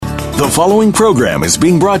The following program is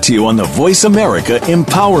being brought to you on the Voice America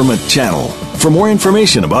Empowerment Channel. For more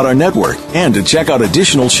information about our network and to check out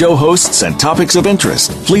additional show hosts and topics of interest,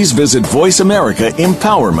 please visit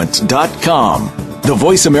voiceamericaempowerment.com. The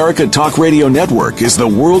Voice America Talk Radio Network is the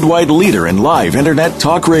worldwide leader in live Internet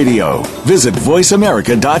talk radio. Visit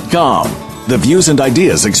voiceamerica.com. The views and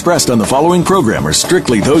ideas expressed on the following program are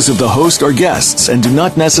strictly those of the host or guests and do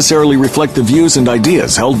not necessarily reflect the views and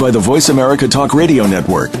ideas held by the Voice America Talk Radio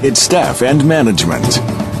Network, its staff, and management.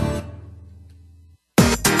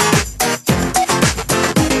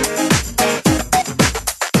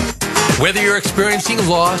 Whether you're experiencing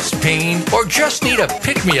loss, pain, or just need a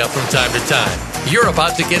pick-me-up from time to time, you're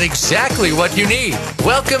about to get exactly what you need.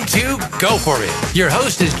 Welcome to Go For It. Your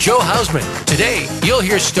host is Joe Hausman. Today, you'll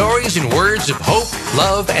hear stories and words of hope,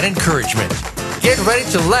 love, and encouragement. Get ready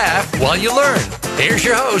to laugh while you learn. Here's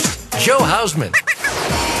your host, Joe Hausman.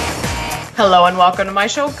 Hello and welcome to my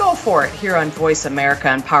show, Go For It, here on Voice America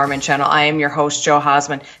Empowerment Channel. I am your host, Joe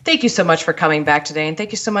Hausman. Thank you so much for coming back today, and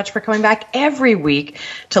thank you so much for coming back every week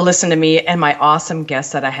to listen to me and my awesome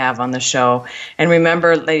guests that I have on the show. And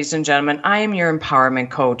remember, ladies and gentlemen, I am your empowerment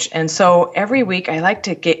coach. And so every week I like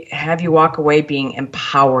to have you walk away being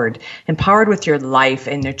empowered with your life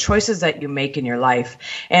and the choices that you make in your life.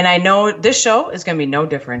 And I know this show is going to be no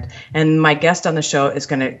different. And my guest on the show is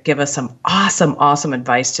going to give us some awesome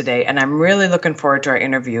advice today. And I'm really looking forward to our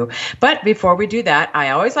interview. But before we do that,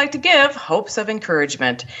 I always like to give hopes of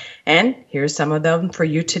encouragement. And here's some of them for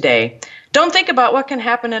you today. Don't think about what can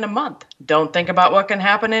happen in a month. Don't think about what can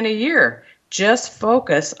happen in a year. Just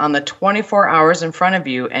focus on the 24 hours in front of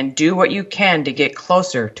you and do what you can to get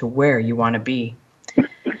closer to where you want to be.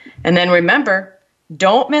 And then remember,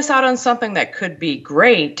 don't miss out on something that could be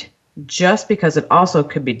great just because it also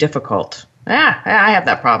could be difficult. I have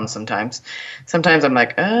that problem sometimes. Sometimes I'm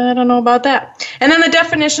like, I don't know about that. And then the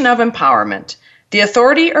definition of empowerment. The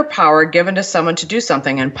authority or power given to someone to do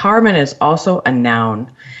something. Empowerment is also a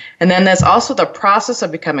noun. And then there's also the process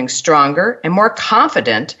of becoming stronger and more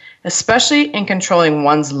confident, especially in controlling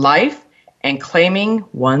one's life and claiming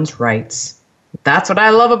one's rights. That's what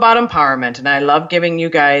I love about empowerment, and I love giving you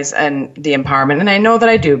guys and the empowerment, and I know that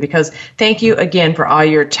I do because thank you again for all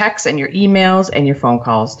your texts and your emails and your phone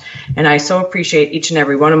calls, and I so appreciate each and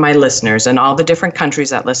every one of my listeners and all the different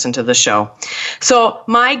countries that listen to the show. So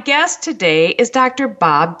my guest today is Dr.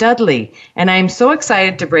 Bob Dudley, and I'm so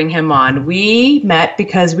excited to bring him on. We met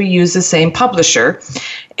because we use the same publisher,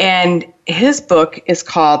 and his book is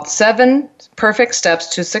called 7 Perfect Steps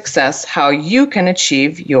to Success, How You Can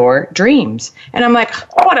Achieve Your Dreams. And I'm like,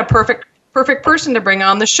 oh, what a perfect person to bring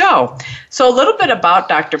on the show. So a little bit about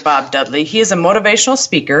Dr. Bob Dudley. He is a motivational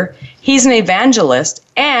speaker. He's an evangelist.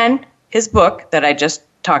 And his book that I just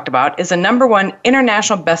talked about is a #1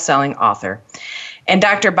 international best-selling author. And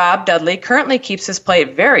Dr. Bob Dudley currently keeps his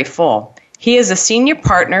plate very full. He is a senior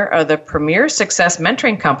partner of the premier success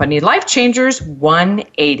mentoring company, Life Changers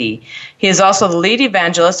 180. He is also the lead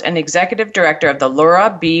evangelist and executive director of the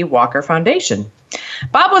Laura B. Walker Foundation.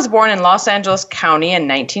 Bob was born in Los Angeles County in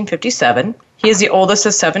 1957. He is the oldest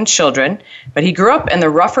of 7 children, but he grew up in the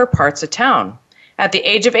rougher parts of town. At the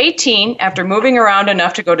age of 18, after moving around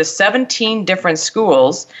enough to go to 17 different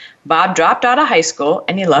schools, Bob dropped out of high school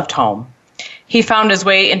and he left home. He found his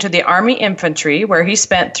way into the Army Infantry, where he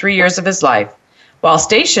spent 3 years of his life. While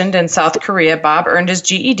stationed in South Korea, Bob earned his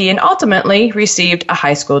GED and ultimately received a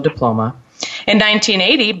high school diploma. In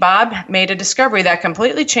 1980, Bob made a discovery that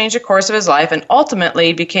completely changed the course of his life and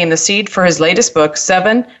ultimately became the seed for his latest book,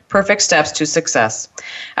 7 Perfect Steps to Success.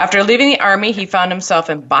 After leaving the Army, he found himself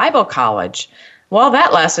in Bible college. Well,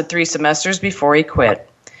 that lasted 3 semesters before he quit.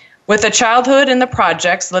 With a childhood in the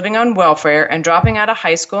projects, living on welfare, and dropping out of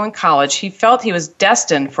high school and college, he felt he was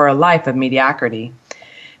destined for a life of mediocrity.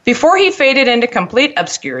 Before he faded into complete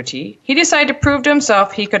obscurity, he decided to prove to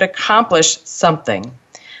himself he could accomplish something.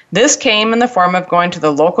 This came in the form of going to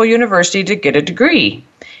the local university to get a degree.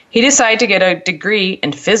 He decided to get a degree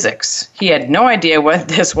in physics. He had no idea what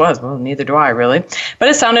this was. Well, neither do I really. But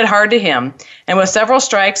it sounded hard to him. And with several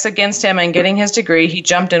strikes against him in getting his degree, he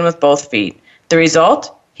jumped in with both feet. The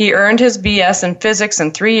result? He earned his BS in physics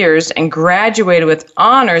in 3 years and graduated with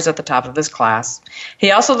honors at the top of his class. He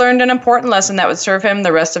also learned an important lesson that would serve him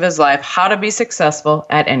the rest of his life, how to be successful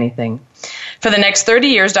at anything. For the next 30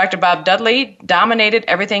 years, Dr. Bob Dudley dominated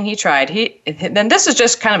everything he tried. Then this is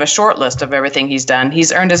just kind of a short list of everything he's done.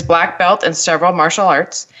 He's earned his black belt in several martial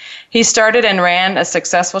arts. He started and ran a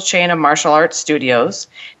successful chain of martial arts studios.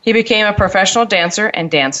 He became a professional dancer and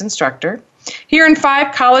dance instructor. He earned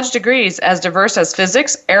 5 college degrees as diverse as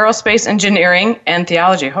physics, aerospace engineering, and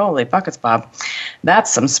theology. Holy buckets, Bob.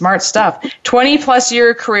 That's some smart stuff. 20-plus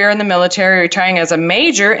year career in the military, retiring as a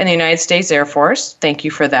major in the United States Air Force. Thank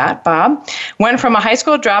you for that, Bob. Went from a high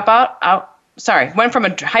school dropout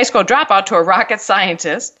to a rocket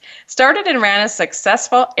scientist, started and ran a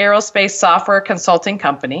successful aerospace software consulting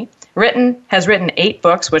company, has written 8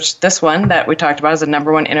 books, which this one that we talked about is a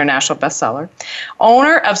 #1 international bestseller,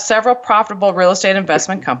 owner of several profitable real estate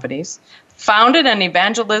investment companies, founded an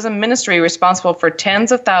evangelism ministry responsible for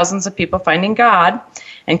tens of thousands of people finding God,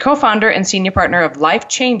 and co-founder and senior partner of Life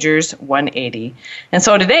Changers 180. And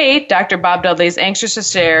so today, Dr. Bob Dudley is anxious to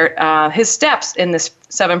share his steps in this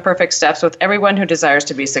 7 perfect steps with everyone who desires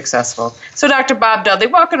to be successful. So Dr. Bob Dudley,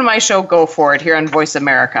 welcome to my show, Go For It, here on Voice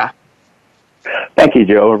America. Thank you,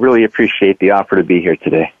 Joe. I really appreciate the offer to be here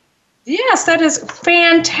today. Yes, that is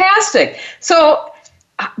fantastic. So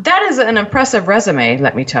that is an impressive resume,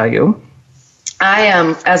 let me tell you. I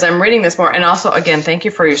am, as I'm reading this more, and also, again, thank you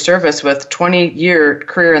for your service with 20-year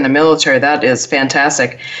career in the military. That is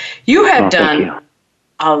fantastic. You have done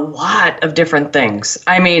a lot of different things.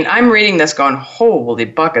 I mean, I'm reading this going, holy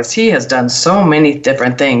buckets, he has done so many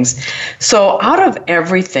different things. So out of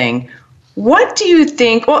everything, what do you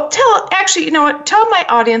think? Well, tell my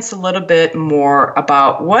audience a little bit more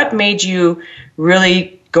about what made you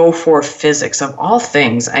really go for physics of all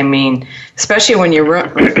things. I mean, especially when you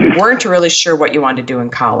weren't really sure what you wanted to do in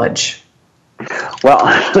college. Well,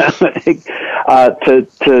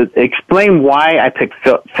 to explain why I picked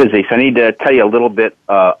physics, I need to tell you a little bit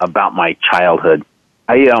about my childhood.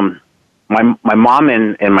 My mom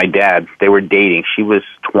and my dad, they were dating. She was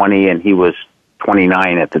 20 and he was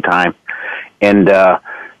 29 at the time. And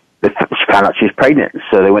she found out she was pregnant.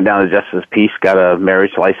 So they went down to the Justice of the Peace, got a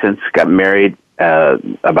marriage license, got married.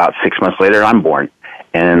 About 6 months later, I'm born.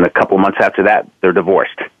 And a couple months after that, they're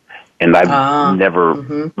divorced. And I've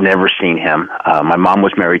never seen him. My mom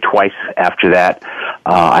was married twice after that.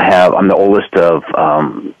 I'm the oldest of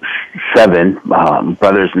 7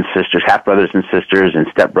 brothers and sisters, half brothers and sisters, and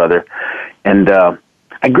stepbrother. And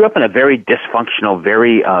I grew up in a very dysfunctional,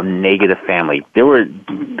 very negative family. There were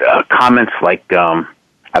comments like,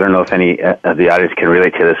 I don't know if any of the audience can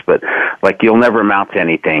relate to this, but like, you'll never amount to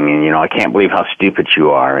anything, and, I can't believe how stupid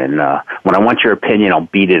you are, and when I want your opinion, I'll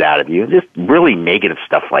beat it out of you. Just really negative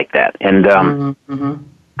stuff like that. And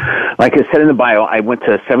like I said in the bio, I went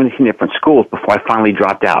to 17 different schools before I finally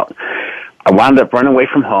dropped out. I wound up running away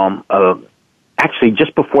from home. Actually,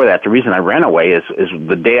 just before that, the reason I ran away is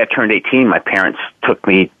the day I turned 18, my parents took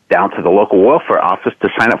me down to the local welfare office to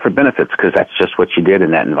sign up for benefits, because that's just what you did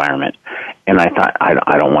in that environment. And I thought,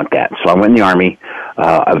 I don't want that. So I went in the Army.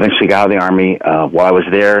 Eventually got out of the Army. While I was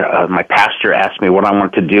there, my pastor asked me what I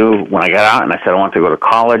wanted to do when I got out, and I said I wanted to go to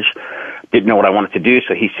college. Didn't know what I wanted to do,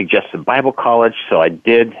 so he suggested Bible college. So I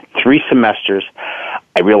did 3 semesters.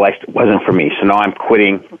 I realized it wasn't for me, so now I'm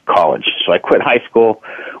quitting college. So I quit high school.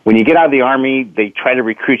 When you get out of the Army, they try to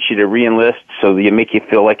recruit you to re-enlist, so they make you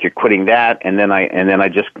feel like you're quitting that, and then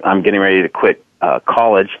I'm getting ready to quit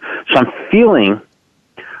college. So I'm feeling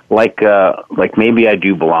like maybe I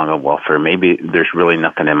do belong on welfare. Maybe there's really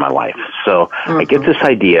nothing in my life. So I get this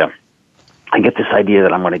idea.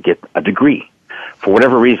 That I'm going to get a degree. For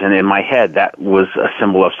whatever reason, in my head, that was a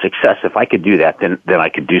symbol of success. If I could do that, then I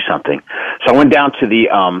could do something. So I went down to the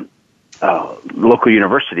local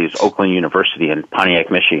university. It was Oakland University in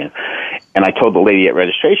Pontiac, Michigan. And I told the lady at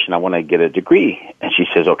registration, I want to get a degree. And she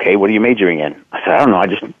says, okay, what are you majoring in? I said, I don't know, I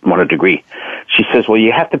just want a degree. She says, well,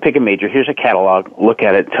 you have to pick a major. Here's a catalog. Look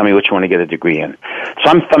at it. Tell me what you want to get a degree in.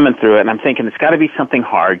 So I'm thumbing through it, and I'm thinking it's got to be something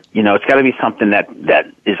hard. It's got to be something that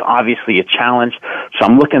is obviously a challenge. So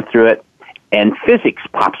I'm looking through it. And physics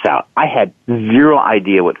pops out. I had zero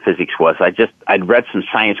idea what physics was. I'd read some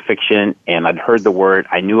science fiction, and I'd heard the word.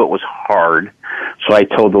 I knew it was hard. So I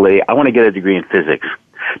told the lady, I want to get a degree in physics.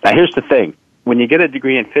 Now, here's the thing. When you get a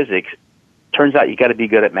degree in physics, turns out you got to be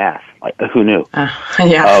good at math. Like, who knew?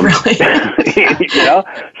 Really. So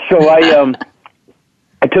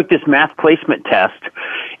I took this math placement test,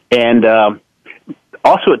 and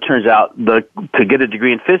also, it turns out to get a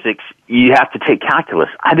degree in physics, you have to take calculus.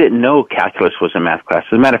 I didn't know calculus was a math class.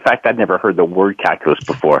 As a matter of fact, I'd never heard the word calculus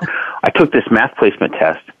before. I took this math placement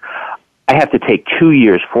test. I have to take 2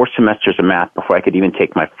 years, 4 semesters of math before I could even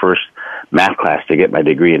take my first math class to get my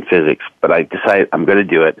degree in physics. But I decided I'm going to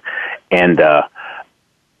do it. And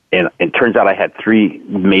it turns out I had 3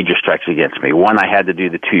 major strikes against me. One, I had to do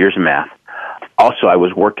the 2 years of math. Also, I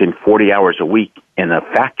was working 40 hours a week in a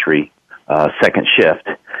factory, second shift.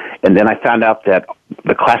 And then I found out that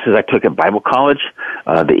the classes I took at Bible college,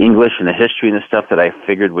 the English and the history and the stuff that I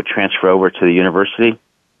figured would transfer over to the university,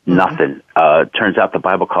 nothing. Turns out the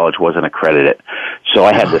Bible college wasn't accredited, so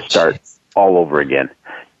I had to start all over again.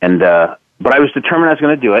 And but I was determined I was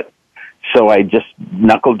going to do it, so I just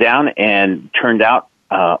knuckled down, and turned out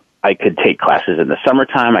I could take classes in the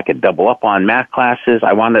summertime. I could double up on math classes.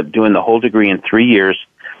 I wound up doing the whole degree in 3 years.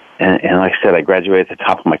 And like I said, I graduated at the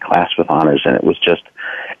top of my class with honors, and it was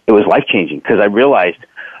life-changing, because I realized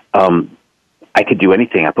I could do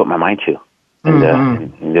anything I put my mind to, and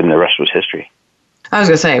then the rest was history. I was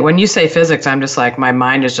going to say, when you say physics, I'm just like, my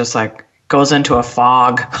mind is just like, goes into a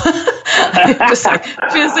fog. Just like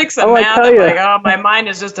physics and math. I'm like, oh, my mind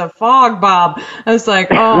is just a fog, Bob. I was like,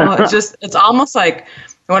 oh, it's almost like,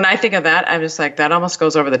 when I think of that, I'm just like, that almost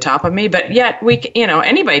goes over the top of me. But yet,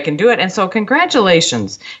 anybody can do it. And so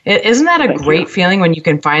congratulations. Isn't that a great feeling when you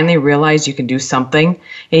can finally realize you can do something?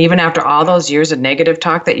 And even after all those years of negative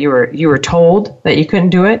talk that you were told that you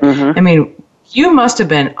couldn't do it? Mm-hmm. I mean, you must have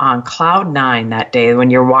been on cloud 9 that day when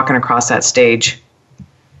you're walking across that stage.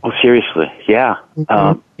 Oh, seriously. Yeah.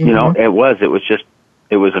 Mm-hmm. It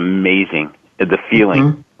was amazing. The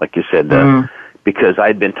feeling, like you said, because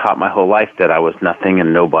I'd been taught my whole life that I was nothing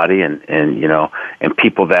and nobody, and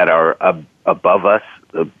people that are above us,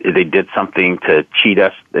 they did something to cheat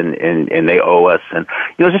us, and they owe us, and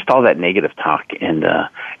just all that negative talk, and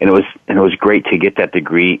it was great to get that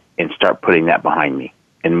degree and start putting that behind me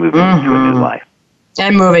and moving into a new life.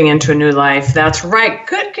 And moving into a new life. That's right.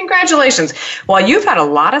 Good. Congratulations. Well, you've had a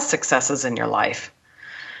lot of successes in your life.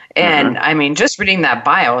 And I mean, just reading that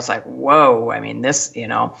bio, I was like, whoa, I mean, this,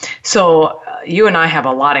 so you and I have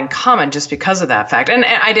a lot in common just because of that fact. And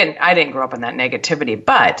I didn't grow up in that negativity,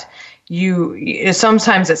 but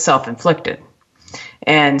sometimes it's self-inflicted.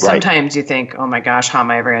 And sometimes you think, oh my gosh, how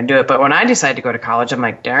am I ever going to do it? But when I decided to go to college, I'm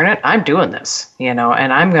like, darn it, I'm doing this, and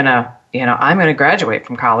I'm going to graduate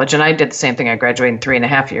from college. And I did the same thing. I graduated in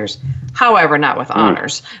 3.5 years. However, not with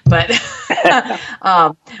honors, but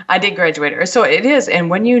I did graduate. So it is. And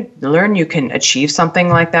when you learn you can achieve something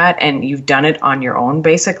like that, and you've done it on your own,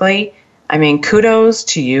 basically, I mean, kudos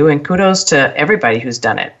to you and kudos to everybody who's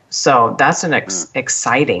done it. So that's an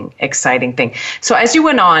exciting thing. So as you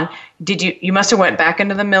went on, you must have went back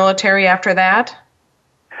into the military after that?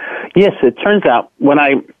 Yes, it turns out when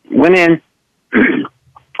I went into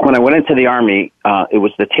the Army, it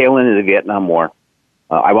was the tail end of the Vietnam War.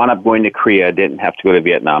 I wound up going to Korea. I didn't have to go to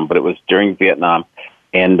Vietnam, but it was during Vietnam,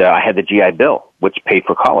 and I had the GI Bill, which paid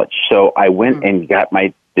for college. So I went and got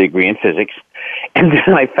my degree in physics, and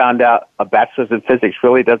then I found out a bachelor's in physics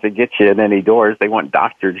really doesn't get you in any doors. They want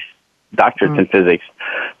doctorates in physics.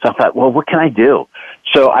 So I thought, well, what can I do?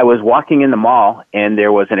 So I was walking in the mall, and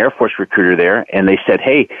there was an Air Force recruiter there, and they said,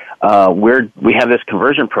 hey, we have this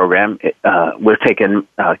conversion program. We're taking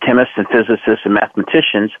chemists and physicists and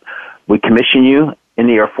mathematicians. We commission you in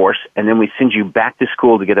the Air Force, and then we send you back to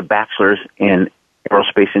school to get a bachelor's in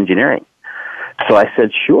aerospace engineering. So I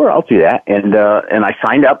said, sure, I'll do that. And I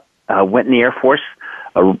signed up, went in the Air Force.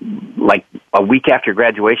 Like a week after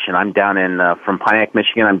graduation, I'm down from Pontiac,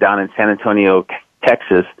 Michigan. I'm down in San Antonio,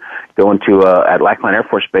 Texas, going to at Lackland Air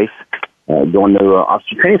Force Base, going to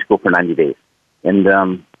officer training school for 90 days.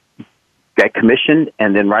 And got commissioned,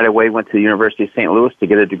 and then right away went to the University of St. Louis to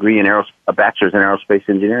get a degree in a bachelor's in aerospace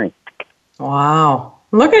engineering. Wow.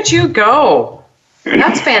 Look at you go.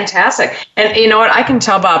 That's fantastic. And you know what? I can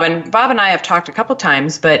tell Bob and I have talked a couple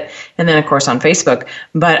times, and then of course on Facebook,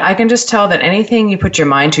 but I can just tell that anything you put your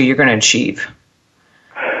mind to, you're going to achieve.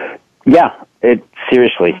 Yeah,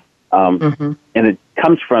 seriously. And it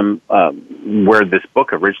comes from where this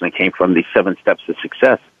book originally came from, these 7 steps to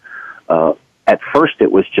success. At first,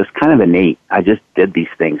 it was just kind of innate. I just did these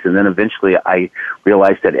things. And then eventually I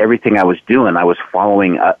realized that everything I was doing, I was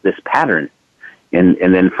following this pattern. And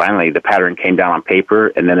then finally the pattern came down on paper,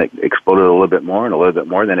 and then it exploded a little bit more and a little bit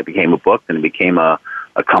more. Then it became a book, then it became a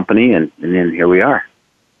company, and then here we are.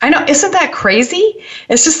 I know. Isn't that crazy?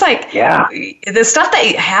 It's just like the stuff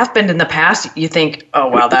that happened in the past, you think, oh,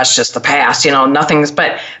 well, that's just the past, nothing's.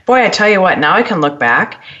 But boy, I tell you what, now I can look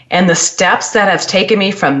back, and the steps that have taken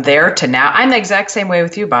me from there to now, I'm the exact same way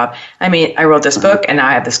with you, Bob. I mean, I wrote this book, and now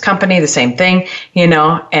I have this company, the same thing,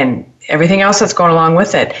 and everything else that's going along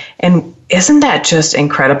with it. And isn't that just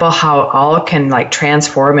incredible how all can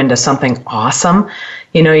transform into something awesome?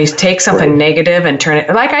 You take something negative and turn it,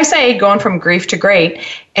 like I say, going from grief to great.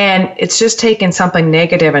 And it's just taking something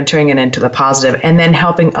negative and turning it into the positive, and then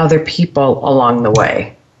helping other people along the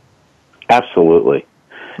way. Absolutely.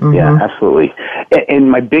 Mm-hmm. Yeah, absolutely. And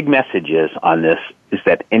my big message on this is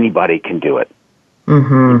that anybody can do it.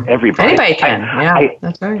 Mm-hmm. Everybody. Anybody can.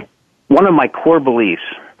 That's right. One of my core beliefs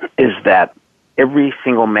is that every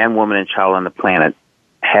single man, woman, and child on the planet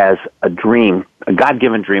has a dream, a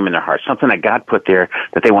God-given dream in their heart, something that God put there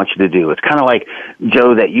that they want you to do. It's kind of like,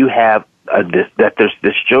 Joe, that you have that there's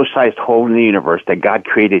this Joe-sized hole in the universe that God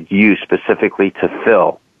created you specifically to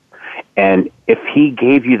fill. And if He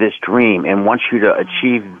gave you this dream and wants you to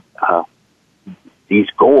achieve these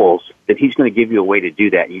goals, that He's going to give you a way to do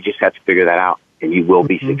that. You just have to figure that out, and you will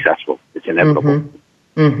be successful. It's inevitable.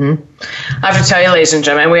 I have to tell you, ladies and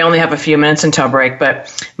gentlemen, we only have a few minutes until break,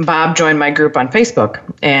 but Bob joined my group on Facebook,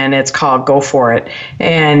 and it's called Go For It.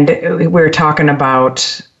 And we're talking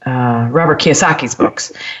about Robert Kiyosaki's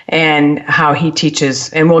books and how he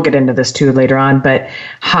teaches, and we'll get into this too later on, but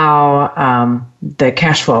how the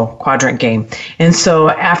cash flow quadrant game. And so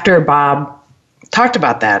after Bob talked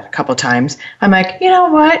about that a couple of times, I'm like, you know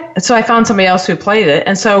what? So I found somebody else who played it.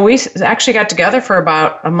 And so we actually got together for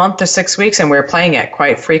about a month to 6 weeks, and we were playing it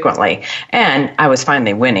quite frequently. And I was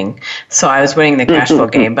finally winning. So I was winning the cash flow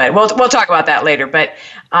game. But we'll talk about that later. But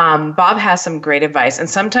Bob has some great advice. And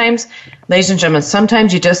sometimes, ladies and gentlemen,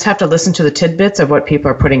 sometimes you just have to listen to the tidbits of what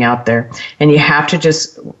people are putting out there. And you have to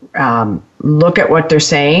just look at what they're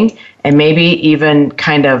saying and maybe even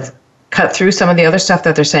kind of cut through some of the other stuff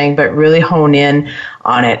that they're saying, but really hone in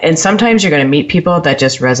on it. And sometimes you're going to meet people that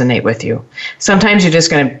just resonate with you. Sometimes you're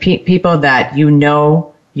just going to meet people that you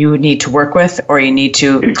know you need to work with or you need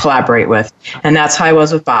to collaborate with. And that's how I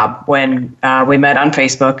was with Bob when we met on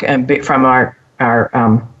Facebook and from our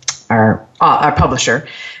publisher,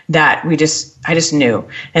 that I just knew.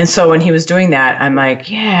 And so when he was doing that, I'm like,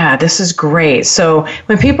 yeah, this is great. So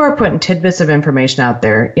when people are putting tidbits of information out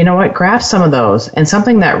there, you know what, grasp some of those and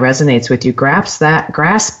something that resonates with you, grasp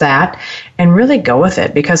that and really go with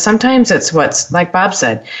it. Because sometimes it's what's, like Bob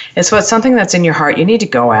said, it's what's something that's in your heart you need to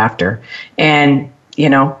go after. And, you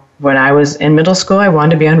know, when I was in middle school, I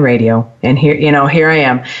wanted to be on radio, and here I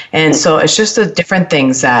am. And so it's just the different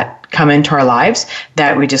things that come into our lives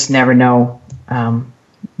that we just never know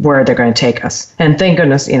where they're going to take us. And thank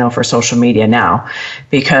goodness, for social media now,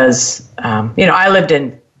 because, I lived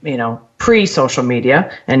in, pre-social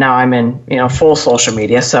media, and now I'm in, full social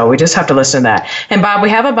media. So we just have to listen to that. And Bob,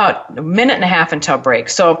 we have about a minute and a half until break.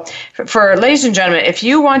 So for ladies and gentlemen, if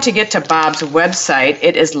you want to get to Bob's website,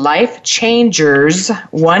 it is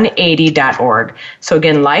lifechangers180.org. So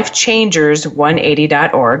again,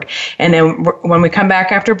 lifechangers180.org. And then when we come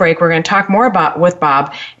back after break, we're going to talk more with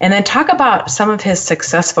Bob, and then talk about some of his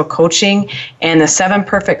successful coaching and the 7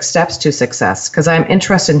 perfect steps to success, because I'm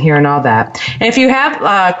interested in hearing all that. And if you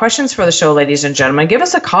have questions for the show, ladies and gentlemen, give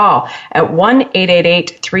us a call at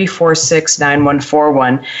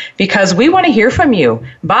 1-888-346-9141, because we want to hear from you.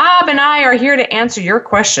 Bob and I are here to answer your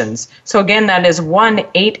questions. So again, that is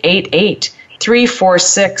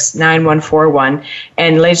 1-888-346-9141.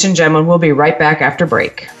 And ladies and gentlemen, we'll be right back after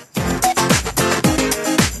break.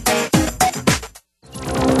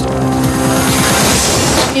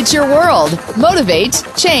 It's your world. Motivate,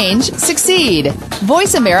 change, succeed.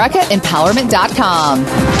 VoiceAmericaEmpowerment.com.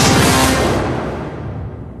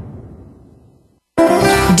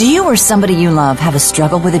 Do you or somebody you love have a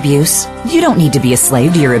struggle with abuse? You don't need to be a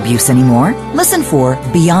slave to your abuse anymore. Listen for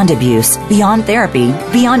Beyond Abuse, Beyond Therapy,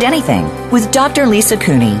 Beyond Anything with Dr. Lisa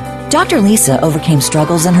Cooney. Dr. Lisa overcame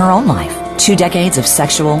struggles in her own life. 2 decades of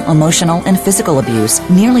sexual, emotional, and physical abuse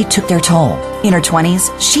nearly took their toll. In her 20s,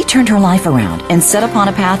 she turned her life around and set upon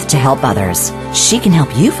a path to help others. She can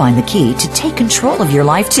help you find the key to take control of your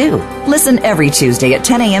life, too. Listen every Tuesday at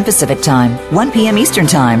 10 a.m. Pacific Time, 1 p.m. Eastern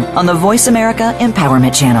Time on the Voice America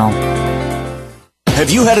Empowerment Channel. Have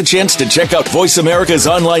you had a chance to check out Voice America's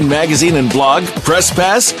online magazine and blog, Press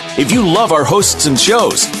Pass? If you love our hosts and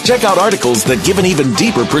shows, check out articles that give an even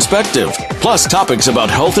deeper perspective. Plus topics about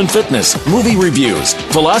health and fitness, movie reviews,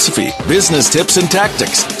 philosophy, business tips and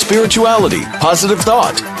tactics, spirituality, positive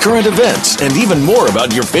thought, current events, and even more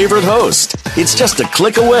about your favorite host. It's just a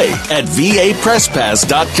click away at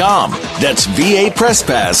vapresspass.com. That's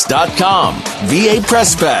vapresspass.com. VA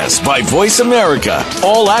Press Pass by Voice America.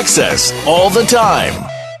 All access, all the time.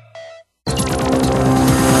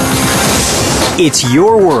 It's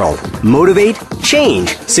your world. Motivate,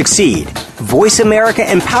 change, succeed.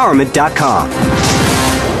 VoiceAmericaEmpowerment.com.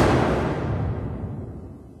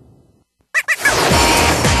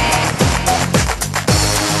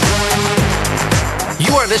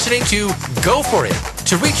 You are listening to Go For It.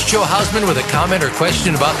 To reach Joe Hausman with a comment or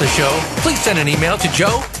question about the show, please send an email to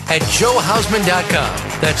joe@joehausman.com.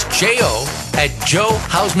 That's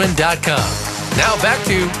jo@joehausman.com. Now back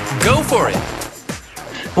to Go For It.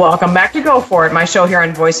 Welcome back to Go For It, my show here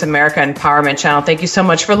on Voice America Empowerment Channel. Thank you so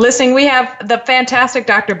much for listening. We have the fantastic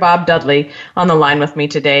Dr. Bob Dudley on the line with me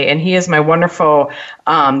today, and he is my wonderful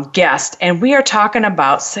guest. And we are talking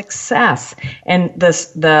about success and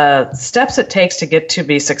the steps it takes to get to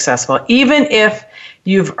be successful. Even if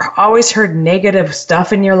you've always heard negative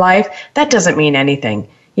stuff in your life, that doesn't mean anything.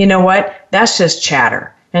 You know what? That's just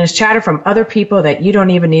chatter. And it's chatter from other people that you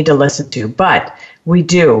don't even need to listen to, but we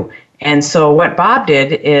do. And so what Bob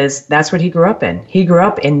did is that's what he grew up in. He grew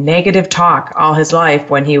up in negative talk all his life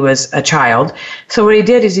when he was a child. So what he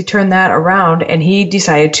did is he turned that around and he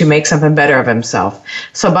decided to make something better of himself.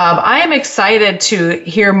 So Bob, I am excited to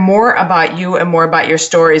hear more about you and more about your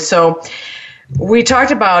story. So we talked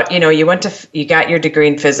about, you got your degree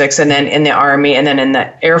in physics and then in the Army and then in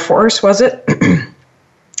the Air Force, was it?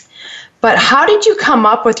 But how did you come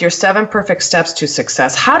up with your 7 perfect steps to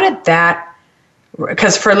success? How did that,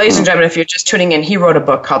 because for ladies and gentlemen, if you're just tuning in, he wrote a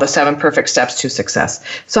book called The 7 Perfect Steps to Success.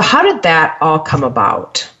 So how did that all come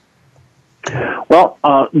about? Well,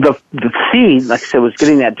 the seed, like I said, was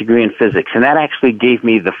getting that degree in physics, and that actually gave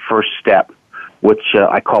me the first step, which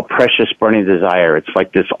I call precious burning desire. It's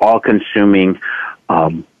like this all-consuming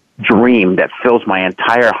dream that fills my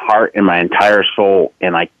entire heart and my entire soul,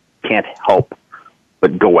 and I can't help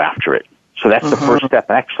but go after it. So that's the first step.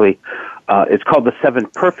 Actually, it's called the 7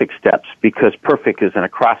 perfect steps because perfect is an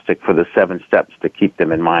acrostic for the 7 steps to keep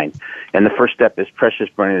them in mind. And the first step is precious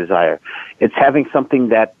burning desire. It's having something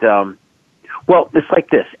that, it's like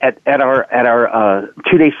this. At our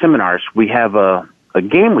 2-day seminars, we have a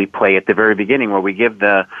game we play at the very beginning where we give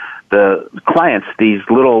the clients these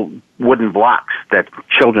little wooden blocks that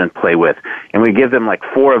children play with, and we give them like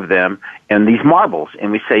 4 of them and these marbles, and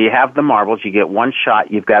we say you have the marbles, you get 1 shot,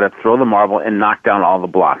 you've got to throw the marble and knock down all the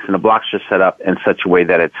blocks, and the blocks are set up in such a way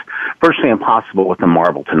that it's virtually impossible with the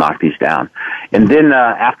marble to knock these down. And then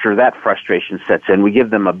after that frustration sets in, we give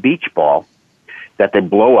them a beach ball that they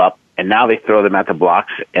blow up, and now they throw them at the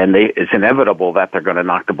blocks, and it's inevitable that they're going to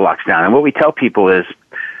knock the blocks down. And what we tell people is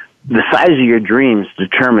the size of your dreams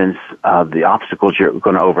determines the obstacles you're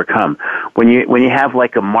going to overcome. When you have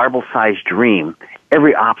like a marble-sized dream,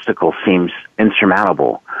 every obstacle seems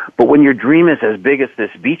insurmountable. But when your dream is as big as this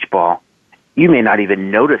beach ball, you may not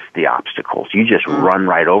even notice the obstacles. You just run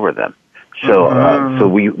right over them. So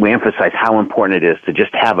we emphasize how important it is to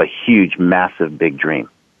just have a huge, massive, big dream.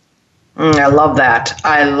 I love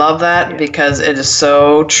that because it is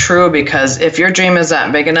so true, because if your dream is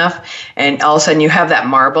that big enough and all of a sudden you have that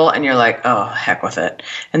marble and you're like, oh, heck with it.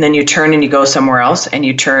 And then you turn and you go somewhere else and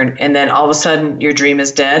you turn and then all of a sudden your dream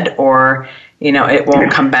is dead or, it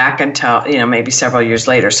won't come back until, maybe several years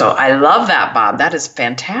later. So I love that, Bob. That is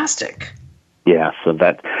fantastic. Yeah, so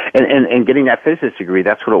that and getting that physics degree,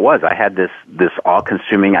 that's what it was. I had this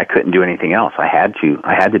all-consuming, I couldn't do anything else. I had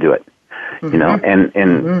to do it.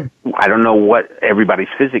 And I don't know what everybody's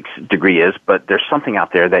physics degree is, but there's something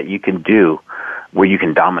out there that you can do where you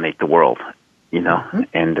can dominate the world, and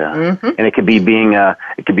it could be being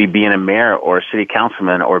a mayor or a city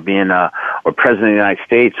councilman or being or president of the United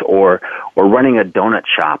States or running a donut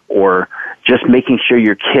shop or just making sure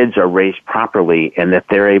your kids are raised properly and that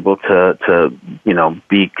they're able to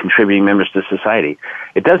be contributing members to society.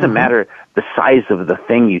 It doesn't matter the size of the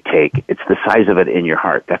thing you take. It's the size of it in your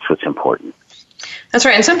heart. That's what's important. That's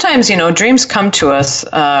right. And sometimes, dreams come to us,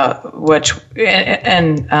 one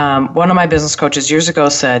of my business coaches years ago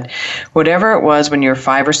said, whatever it was when you were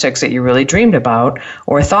 5 or 6 that you really dreamed about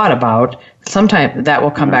or thought about, sometime that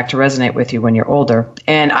will come back to resonate with you when you're older.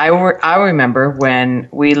 And I remember when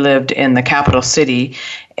we lived in the capital city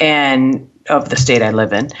and of the state I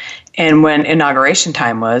live in. And when inauguration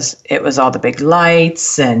time was, it was all the big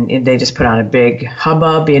lights and they just put on a big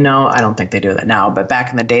hubbub, I don't think they do that now, but back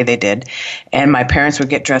in the day they did. And my parents would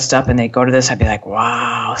get dressed up and they'd go to this. I'd be like,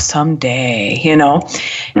 wow, someday,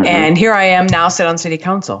 And here I am now sit on city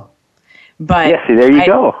council. But yes, there you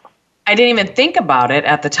go. I didn't even think about it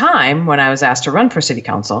at the time when I was asked to run for city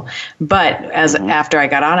council. But after I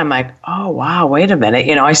got on, I'm like, oh, wow, wait a minute.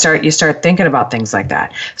 You start thinking about things like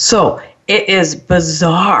that. So it is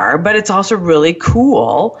bizarre, but it's also really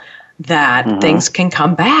cool that things can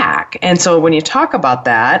come back. And so when you talk about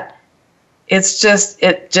that, it just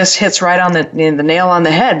hits right on the nail on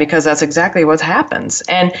the head, because that's exactly what happens.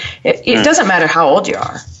 And it doesn't matter how old you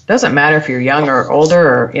are. It doesn't matter if you're young or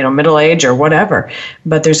older or middle age or whatever.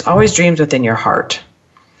 But there's always dreams within your heart,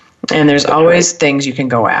 and there's always things you can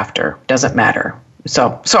go after. Doesn't matter.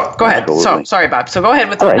 So go ahead. Absolutely. So sorry, Bob. So go ahead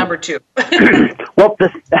with number 2. Well,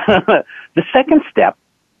 the second step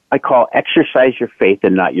I call exercise your faith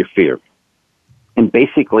and not your fear. And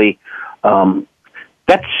basically, don't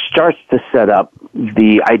that starts to set up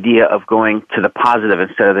the idea of going to the positive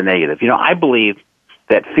instead of the negative. I believe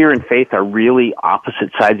that fear and faith are really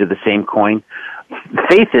opposite sides of the same coin.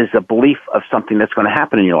 Faith is a belief of something that's going to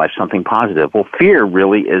happen in your life, something positive. Well, fear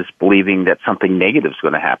really is believing that something negative is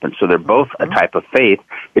going to happen. So they're both a type of faith.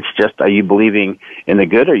 It's just, are you believing in the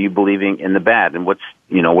good or are you believing in the bad? And what's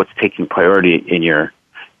taking priority in your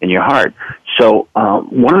heart? So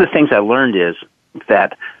one of the things I learned is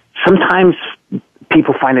that sometimes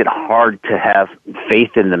people find it hard to have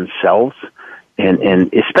faith in themselves.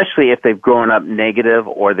 And especially if they've grown up negative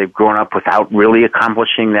or they've grown up without really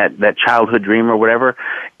accomplishing that childhood dream or whatever,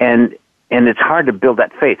 and it's hard to build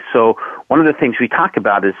that faith. So one of the things we talk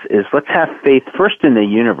about is let's have faith first in the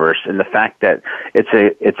universe and the fact that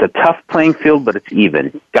it's a tough playing field, but it's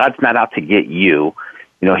even. God's not out to get you.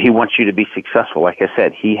 He wants you to be successful. Like I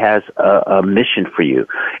said, He has a mission for you.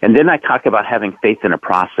 And then I talk about having faith in a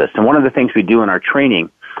process. And one of the things we do in our training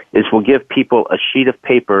is we'll give people a sheet of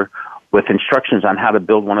paper with instructions on how to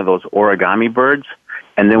build one of those origami birds,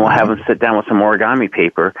 and then we'll have them sit down with some origami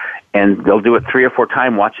paper, and they'll do it 3 or 4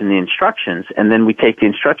 times watching the instructions, and then we take the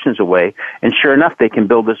instructions away, and sure enough, they can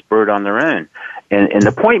build this bird on their own. And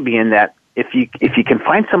the point being that if you can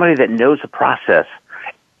find somebody that knows a process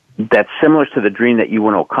that's similar to the dream that you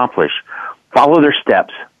want to accomplish, follow their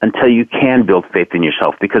steps until you can build faith in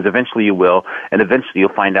yourself, because eventually you will, and eventually you'll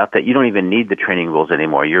find out that you don't even need the training rules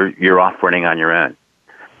anymore. You're off running on your own.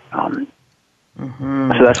 So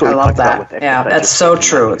that's what I love that. Yeah, that's so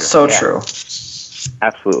true. It's so true.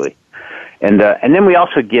 Absolutely. And then we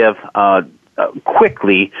also give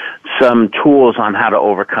quickly some tools on how to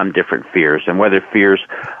overcome different fears and whether fears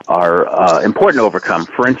are important to overcome.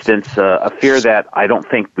 For instance, a fear that I don't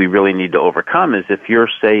think we really need to overcome is if you're,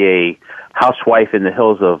 say, a housewife in the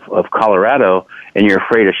hills of Colorado and you're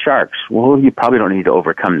afraid of sharks. Well, you probably don't need to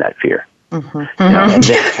overcome that fear.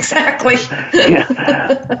 Exactly.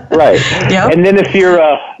 Right. Yep. And then if you're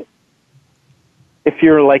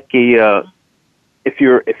like if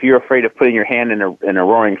you're afraid of putting your hand in a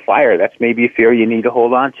roaring fire, that's maybe a fear you need to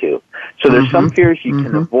hold on to. So there's some fears you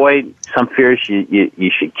can avoid, some fears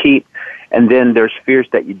you should keep, and then there's fears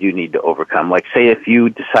that you do need to overcome. Like, say, if you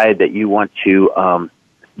decide that you want to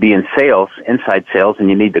be in sales, inside sales, and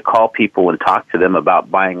you need to call people and talk to them about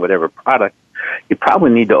buying whatever product, you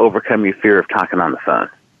probably need to overcome your fear of talking on the phone.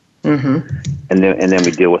 And then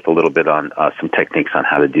we deal with a little bit on some techniques on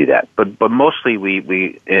how to do that. But mostly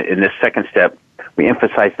we in this second step, we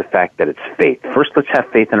emphasize the fact that it's faith. First, let's have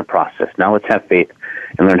faith in a process. Now let's have faith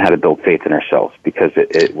and learn how to build faith in ourselves, because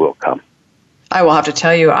it will come. I will have to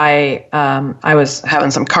tell you, I was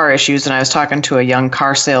having some car issues, and I was talking to a young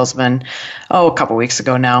car salesman, a couple weeks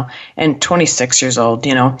ago now, and 26 years old,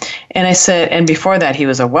 and I said, and before that he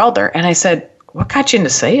was a welder, and I said, what got you into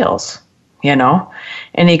sales?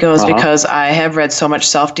 And he goes, because I have read so much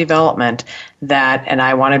self-development and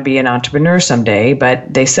I want to be an entrepreneur someday,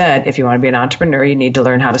 but they said, if you want to be an entrepreneur, you need to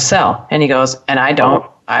learn how to sell. And he goes, and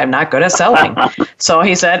I'm not good at selling. So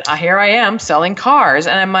he said, here I am selling cars.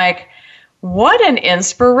 And I'm like, what an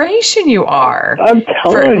inspiration you are. I'm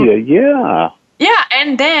telling you, yeah. Yeah,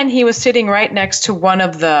 and then he was sitting right next to one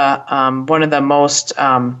of the most,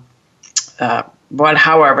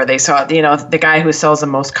 however they saw it, the guy who sells the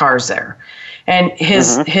most cars there. And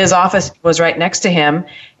his office was right next to him.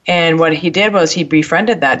 And what he did was he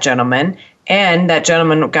befriended that gentleman, and that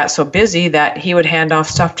gentleman got so busy that he would hand off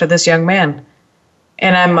stuff to this young man.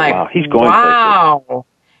 And I'm like, wow, he's going places.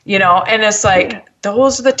 And it's like,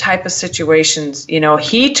 those are the type of situations,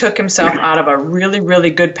 he took himself out of a really,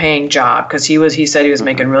 really good paying job, because he said he was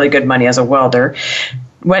making really good money as a welder,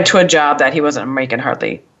 went to a job that he wasn't making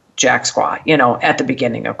hardly jack squat, at the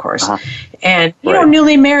beginning, of course, and,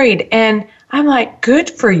 newly married. And I'm like, good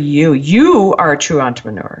for you. You are a true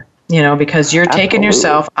entrepreneur, because you're taking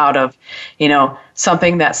yourself out of,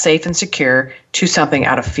 something that's safe and secure to something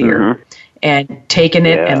out of fear and taking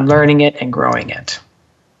it and learning it and growing it.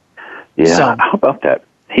 Yeah, so, how about that?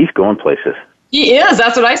 He's going places. He is.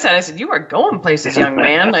 That's what I said. I said, you are going places, young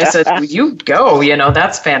man. I said, you go,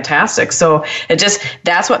 that's fantastic. So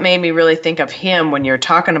that's what made me really think of him when you're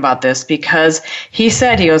talking about this, because he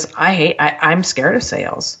goes, I'm scared of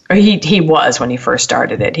sales. Or he was when he first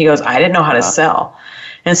started it. He goes, I didn't know how to sell.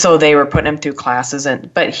 And so they were putting him through classes,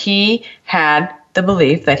 but he had the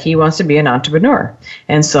belief that he wants to be an entrepreneur.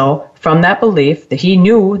 And so from that belief, that he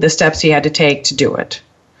knew the steps he had to take to do it.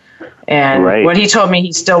 And when he told me,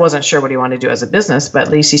 he still wasn't sure what he wanted to do as a business, but at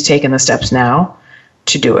least he's taken the steps now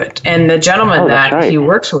to do it. And the gentleman he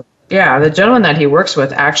works with, Yeah, the gentleman that he works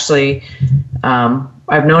with actually,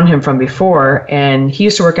 I've known him from before, and he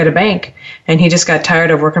used to work at a bank, and he just got tired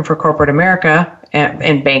of working for corporate America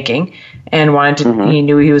and banking, and wanted to. He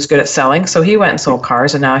knew he was good at selling, so he went and sold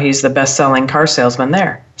cars, and now he's the best-selling car salesman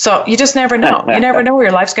there. So you just never know. You never know where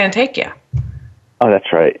your life's going to take you. Oh,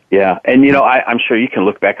 that's right. Yeah. And, I'm sure you can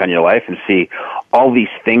look back on your life and see all these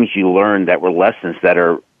things you learned that were lessons that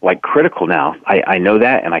are like critical now. I know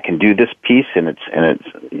that, and I can do this piece, and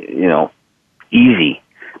it's easy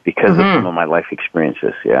because of some of my life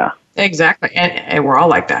experiences. Yeah. Exactly. And we're all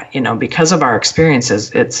like that, because of our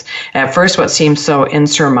experiences. It's at first what seems so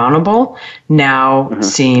insurmountable now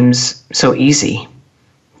seems so easy.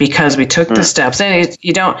 Because we took the steps. And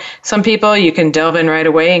some people you can delve in right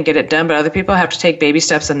away and get it done, but other people have to take baby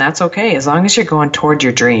steps, and that's okay as long as you're going toward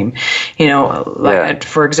your dream. Like,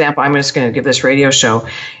 for example, I'm just going to give this radio show.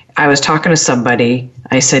 I was talking to somebody.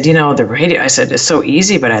 I said, the radio, I said, it's so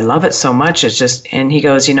easy, but I love it so much. It's just, and he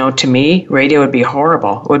goes, to me, radio would be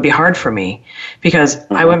horrible. It would be hard for me because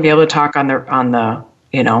I wouldn't be able to talk on the,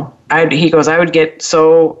 he goes, I would get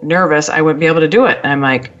so nervous, I wouldn't be able to do it. And I'm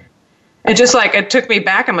like, and just like it took me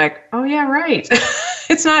back, I'm like, oh yeah, right.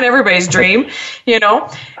 It's not everybody's dream,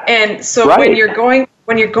 And so when you're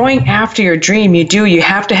going after your dream, you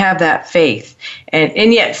have to have that faith,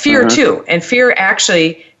 and yet fear too. And fear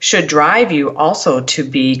actually should drive you also to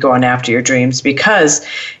be going after your dreams, because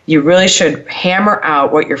you really should hammer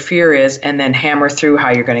out what your fear is and then hammer through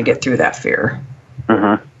how you're going to get through that fear.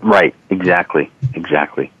 Right. Exactly.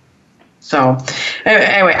 So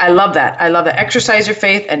anyway, I love that. Exercise your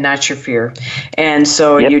faith and not your fear. And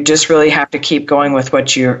so you just really have to keep going with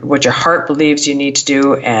what your heart believes you need to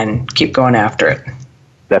do and keep going after it.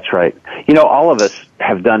 That's right. All of us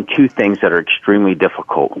have done two things that are extremely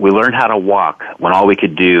difficult. We learned how to walk when all we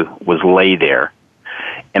could do was lay there.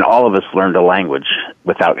 And all of us learned a language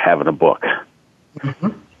without having a book.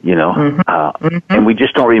 And we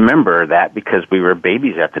just don't remember that because we were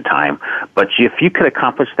babies at the time. But if you could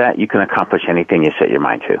accomplish that, you can accomplish anything you set your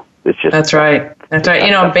mind to. It's just That's right.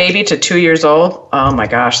 Baby to 2 years old. Oh my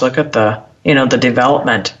gosh, look at the the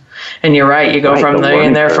development. And you're right. You go from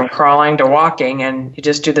from crawling to walking, and you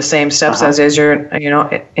just do the same steps as is your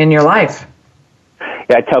in your life.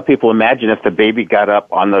 Yeah, I tell people, imagine if the baby got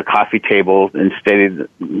up on the coffee table and steadied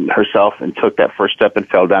herself and took that first step and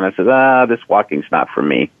fell down and said, this walking's not for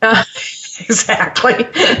me. Exactly.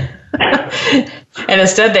 And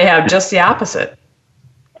instead they have just the opposite.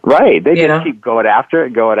 Right. They just keep going after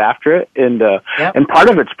it. And part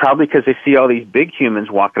of it's probably because they see all these big humans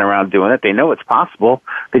walking around doing it. They know it's possible.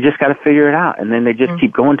 They just got to figure it out. And then they just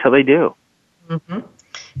keep going until they do.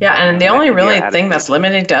 Yeah, and the only really thing that's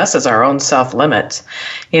limiting to us is our own self-limits.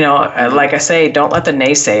 Like I say, don't let the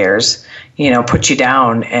naysayers, put you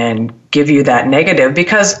down and give you that negative,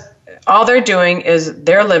 because all they're doing is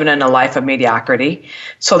they're living in a life of mediocrity.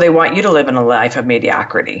 So they want you to live in a life of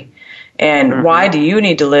mediocrity. And why do you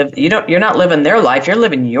need to live? You're not living their life, you're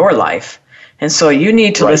living your life. And so you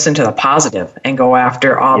need to listen to the positive and go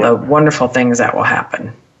after all the wonderful things that will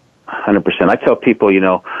happen. 100%. I tell people,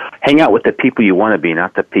 hang out with the people you want to be,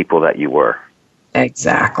 not the people that you were.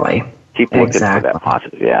 Exactly. Keep looking for that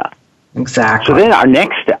positive. Yeah. Exactly. So then our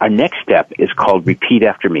next step is called repeat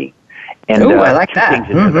after me. And I like that.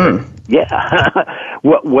 Yeah.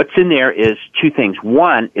 What's in there is two things.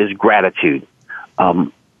 One is gratitude.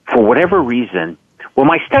 For whatever reason,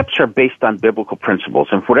 my steps are based on biblical principles,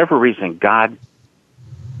 and for whatever reason, God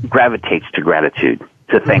gravitates to gratitude,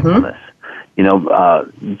 to thankfulness.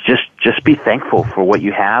 Just be thankful for what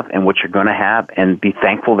you have and what you're going to have, and be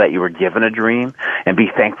thankful that you were given a dream, and be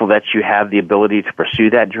thankful that you have the ability to pursue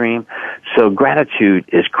that dream. So gratitude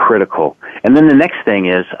is critical. And then the next thing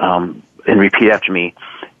is, and repeat after me,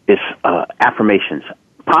 is affirmations.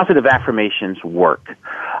 Positive affirmations work.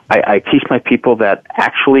 I teach my people that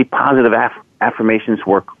actually positive affirmations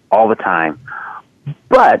work all the time.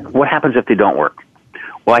 But what happens if they don't work?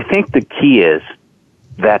 Well, I think the key is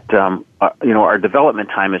that our development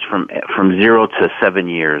time is from 0 to 7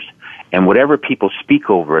 years, and whatever people speak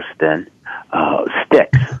over us then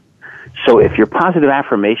sticks. So if your positive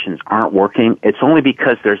affirmations aren't working, it's only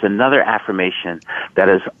because there's another affirmation that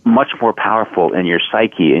is much more powerful in your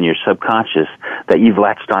psyche, in your subconscious, that you've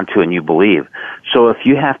latched onto and you believe. So if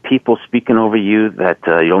you have people speaking over you that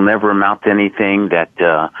you'll never amount to anything, that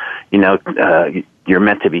you're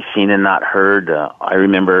meant to be seen and not heard. I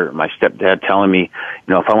remember my stepdad telling me,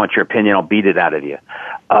 if I want your opinion, I'll beat it out of you.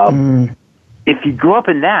 If you grow up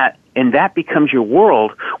in that, and that becomes your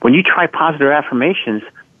world, when you try positive affirmations,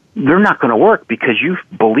 they're not going to work because you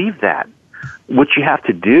believe that. what you have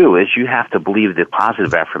to do is you have to believe the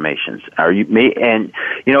positive affirmations.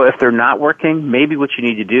 If they're not working, maybe what you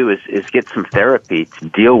need to do is get some therapy to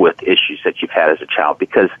deal with issues that you've had as a child,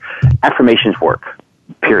 because affirmations work,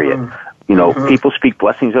 period. People speak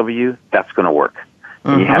blessings over you, that's going to work.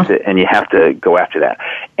 And you have to go after that.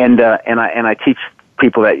 And I teach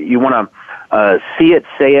people that you want to see it,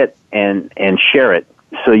 say it, and share it.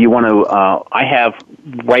 So you want to, I have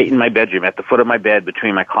right in my bedroom, at the foot of my bed,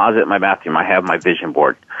 between my closet and my bathroom, I have my vision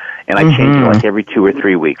board. And I change it like every 2 or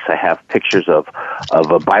 3 weeks. I have pictures of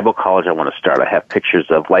a Bible college I want to start. I have pictures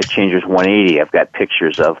of Life Changers 180. I've got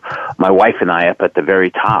pictures of my wife and I up at the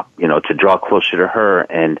very top, to draw closer to her,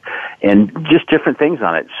 and just different things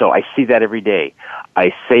on it. So I see that every day.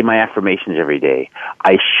 I say my affirmations every day.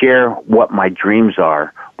 I share what my dreams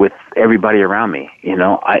are with everybody around me.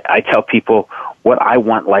 I tell people what I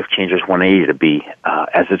want Life Changers 180 to be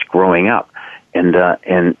as it's growing up, and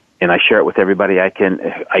I share it with everybody I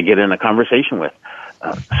get in a conversation with.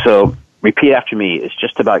 So repeat after me. It's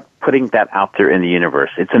just about putting that out there in the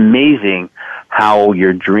universe. It's amazing how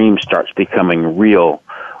your dream starts becoming real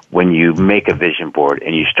when you make a vision board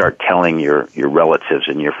and you start telling your relatives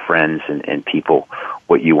and your friends and people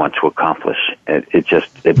what you want to accomplish.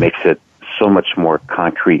 It makes it so much more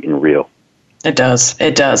concrete and real. It does.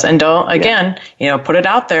 And don't, again, put it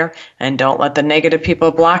out there, and don't let the negative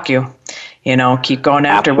people block you. Keep going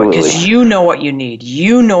after it, because you know what you need.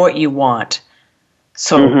 You know what you want.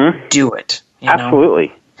 So do it.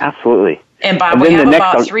 Absolutely. And Bob, we have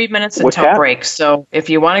about 3 minutes until break. So if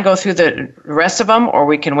you want to go through the rest of them, or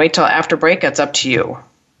we can wait till after break, it's up to you.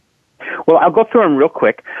 Well, I'll go through them real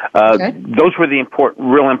quick. Okay. Those were the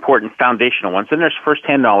real important foundational ones. Then there's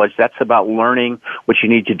first-hand knowledge. That's about learning what you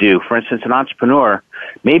need to do. For instance, an entrepreneur,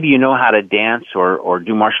 maybe you know how to dance or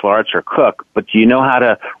do martial arts or cook, but do you know how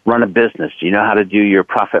to run a business? Do you know how to do your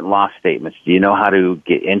profit and loss statements? Do you know how to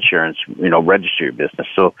get insurance, register your business?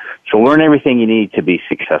 So learn everything you need to be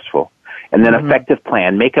successful. And then effective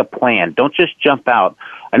plan. Make a plan. Don't just jump out.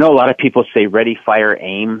 I know a lot of people say ready, fire,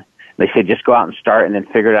 aim. They say just go out and start and then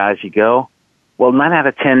figure it out as you go. Well, 9 out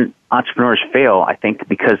of 10 entrepreneurs fail, I think,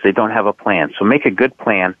 because they don't have a plan. So make a good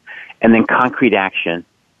plan, and then concrete action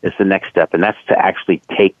is the next step, and that's to actually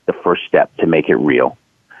take the first step to make it real.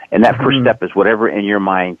 And that first step is whatever in your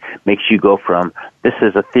mind makes you go from, this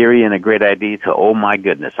is a theory and a great idea, to, oh my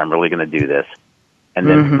goodness, I'm really going to do this. And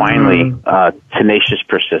then finally, tenacious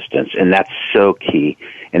persistence, and that's so key,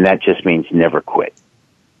 and that just means never quit.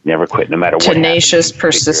 Never quit, no matter what happens. Tenacious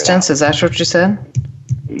persistence, is that what you said?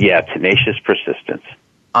 Yeah, tenacious persistence.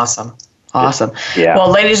 Awesome. Yeah. Well,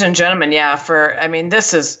 ladies and gentlemen,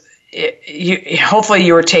 this is, hopefully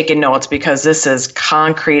you were taking notes, because this is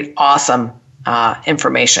concrete, awesome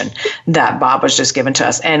information that Bob was just given to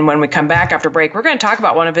us. And when we come back after break, we're going to talk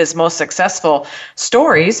about one of his most successful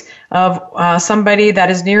stories of somebody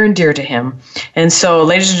that is near and dear to him. And so,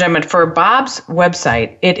 ladies and gentlemen, for Bob's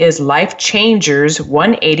website, it is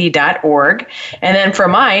lifechangers180.org. And then for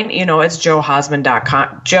mine, it's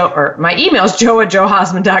joehosman.com. My email is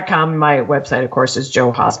joe@joehosman.com. My website, of course, is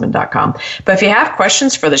joehosman.com. But if you have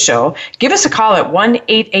questions for the show, give us a call at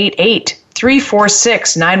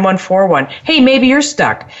 1-888-346-9141. Hey, maybe you're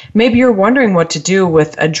stuck. Maybe you're wondering what to do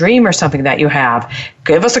with a dream or something that you have.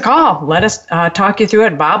 Give us a call. Let us talk you through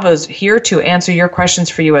it. Bob is here to answer your questions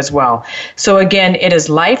for you as well. So again, it is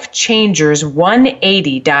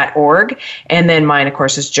lifechangers180.org. And then mine, of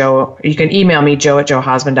course, is Joe. You can email me,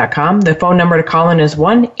 joe@joehosman.com. The phone number to call in is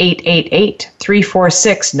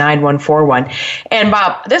 1-888-346-9141. And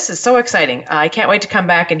Bob, this is so exciting. I can't wait to come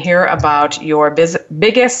back and hear about your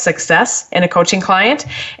biggest success in a coaching client.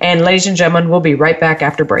 And ladies and gentlemen, we'll be right back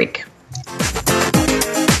after break.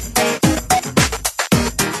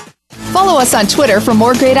 Follow us on Twitter for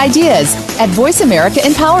more great ideas at Voice America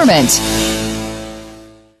Empowerment.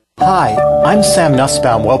 Hi, I'm Sam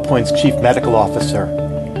Nussbaum, WellPoint's Chief Medical Officer.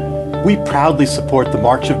 We proudly support the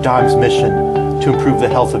March of Dimes mission to improve the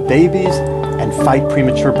health of babies and fight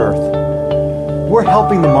premature birth. We're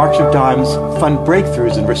helping the March of Dimes fund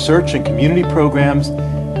breakthroughs in research and community programs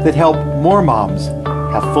that help more moms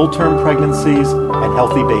have full-term pregnancies and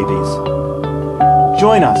healthy babies.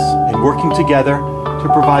 Join us in working together to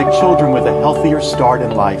provide children with a healthier start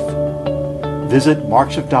in life. Visit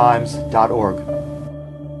marchofdimes.org.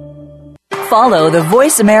 Follow the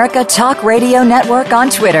Voice America Talk Radio Network on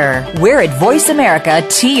Twitter. We're at Voice America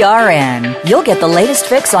TRN. You'll get the latest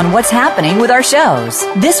fix on what's happening with our shows,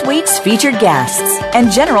 this week's featured guests,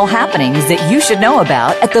 and general happenings that you should know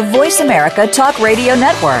about at the Voice America Talk Radio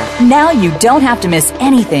Network. Now you don't have to miss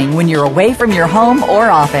anything when you're away from your home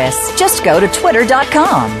or office. Just go to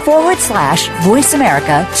twitter.com/Voice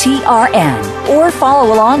America TRN or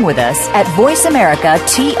follow along with us at Voice America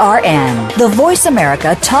TRN. The Voice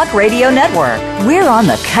America Talk Radio Network. We're on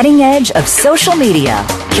the cutting edge of social media.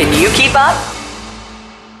 Can you keep up?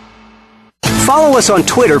 Follow us on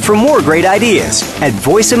Twitter for more great ideas at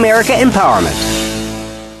Voice America Empowerment.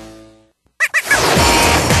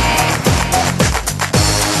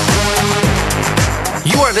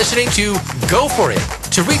 You are listening to Go For It.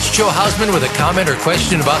 To reach Joe Hausman with a comment or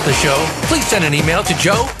question about the show, please send an email to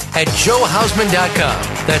joe@joehausman.com.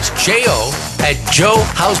 That's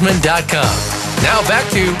joe@joehausman.com. Now back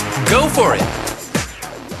to Go For It.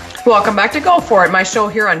 Welcome back to Go For It, my show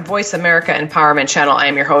here on Voice America Empowerment Channel. I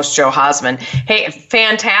am your host, Joe Hausman. Hey,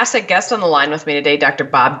 fantastic guest on the line with me today, Dr.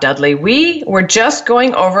 Bob Dudley. We were just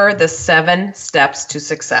going over the 7 steps to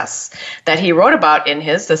success that he wrote about in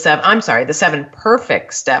his, the 7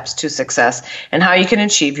 perfect steps to success and how you can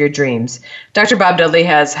achieve your dreams. Dr. Bob Dudley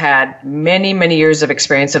has had many, many years of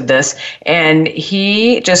experience of this, and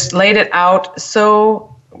he just laid it out so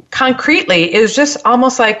concretely. It was just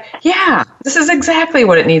almost like, yeah, this is exactly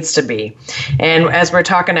what it needs to be. And as we're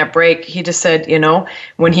talking at break, he just said,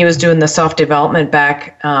 when he was doing the self-development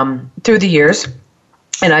back through the years,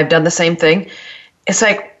 and I've done the same thing, it's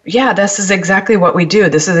like, yeah, this is exactly what we do.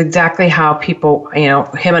 This is exactly how people,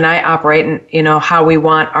 him and I operate, and, how we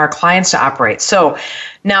want our clients to operate. So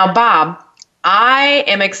now, Bob, I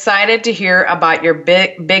am excited to hear about your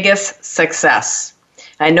biggest success.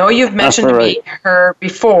 I know you've mentioned her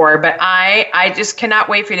before, but I just cannot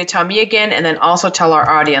wait for you to tell me again, and then also tell our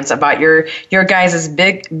audience about your guys'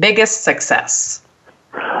 biggest success.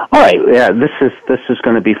 All right, yeah, this is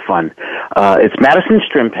going to be fun. It's Madison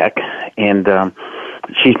Strimpeck, and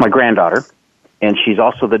she's my granddaughter, and she's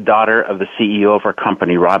also the daughter of the CEO of our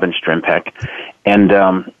company, Robin Strimpeck, and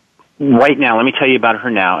right now, let me tell you about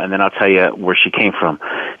her now, and then I'll tell you where she came from.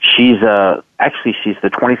 She's she's the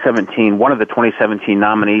 2017, one of the 2017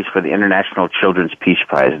 nominees for the International Children's Peace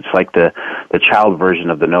Prize. It's like the child version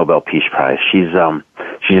of the Nobel Peace Prize. She's a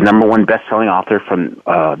 #1 best-selling author from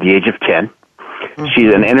the age of 10. Mm-hmm.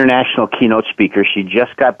 She's an international keynote speaker. She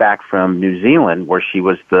just got back from New Zealand, where she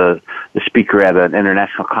was the speaker at an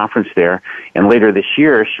international conference there. And later this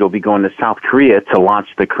year, she'll be going to South Korea to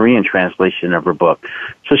launch the Korean translation of her book.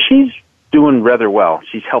 So she's doing rather well.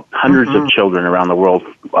 She's helped hundreds of children around the world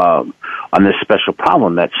on this special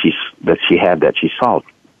problem that she solved.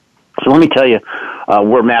 So let me tell you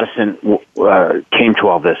where Madison came to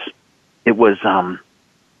all this. It was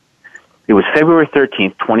February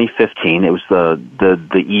 13th, 2015. It was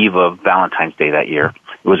the eve of Valentine's Day that year.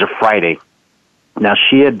 It was a Friday. Now,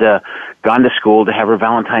 she had gone to school to have her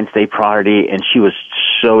Valentine's Day party, and she was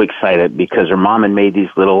so excited because her mom had made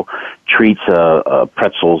these little treats,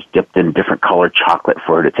 pretzels dipped in different colored chocolate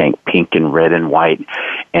for her to take, pink and red and white.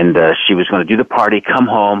 And she was going to do the party, come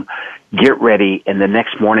home, get ready, and the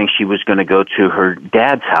next morning she was going to go to her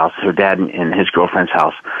dad's house, her dad and his girlfriend's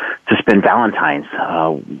house, to spend Valentine's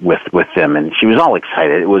with them. And she was all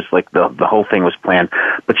excited. It was like the whole thing was planned.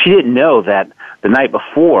 But she didn't know that the night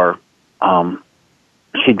before,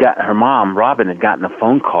 her mom, Robin, had gotten a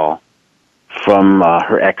phone call from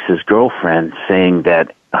her ex's girlfriend saying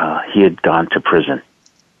that he had gone to prison,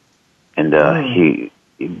 and so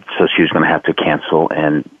she was going to have to cancel,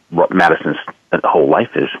 and Madison's whole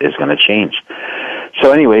life is going to change.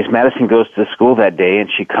 So anyways, Madison goes to school that day,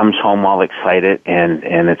 and she comes home all excited, and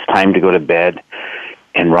it's time to go to bed,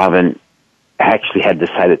 and Robin actually had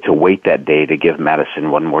decided to wait that day to give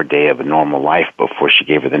Madison one more day of a normal life before she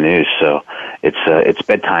gave her the news. So it's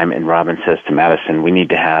bedtime, and Robin says to Madison, "We need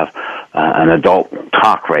to have an adult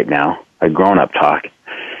talk right now, a grown-up talk."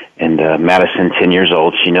 And Madison, 10 years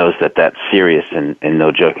old, she knows that that's serious and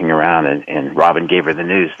no joking around. And Robin gave her the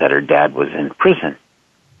news that her dad was in prison.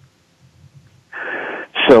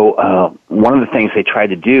 So one of the things they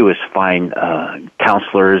tried to do is find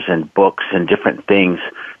counselors and books and different things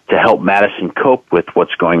to help Madison cope with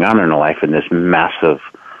what's going on in her life in this massive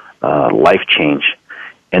life change.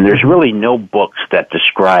 And there's really no books that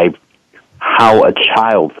describe how a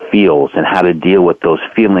child feels and how to deal with those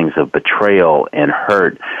feelings of betrayal and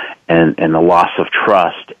hurt and the loss of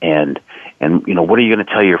trust and what are you going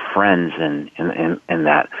to tell your friends and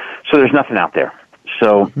that. So there's nothing out there.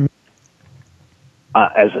 So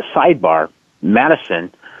as a sidebar,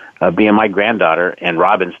 Madison being my granddaughter and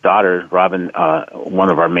Robin's daughter, Robin, one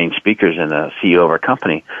of our main speakers and the CEO of our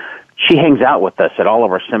company, she hangs out with us at all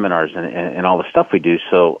of our seminars and all the stuff we do.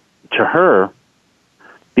 So to her,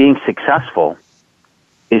 being successful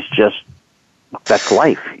is just, that's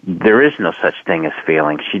life. There is no such thing as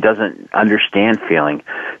failing. She doesn't understand failing.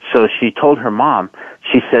 So she told her mom,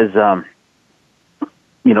 she says,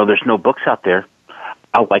 there's no books out there.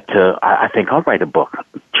 I think I'll write a book.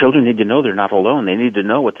 Children need to know they're not alone. They need to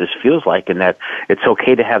know what this feels like and that it's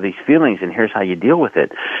okay to have these feelings and here's how you deal with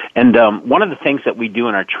it. And one of the things that we do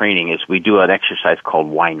in our training is we do an exercise called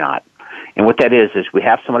Why Not? And what that is we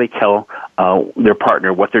have somebody tell their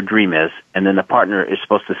partner what their dream is, and then the partner is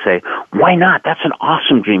supposed to say, why not? That's an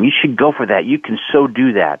awesome dream. You should go for that. You can so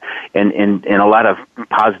do that. And a lot of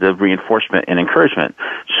positive reinforcement and encouragement.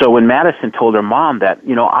 So when Madison told her mom that,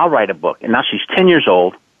 I'll write a book, and now she's 10 years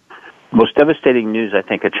old, most devastating news I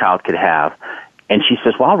think a child could have, and she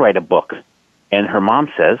says, well, I'll write a book. And her mom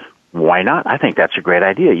says, why not? I think that's a great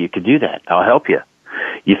idea. You could do that. I'll help you.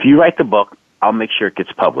 If you write the book, I'll make sure it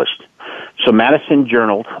gets published. So Madison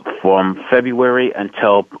journaled from February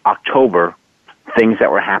until October things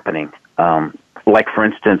that were happening. Like, for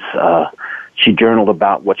instance, she journaled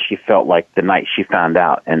about what she felt like the night she found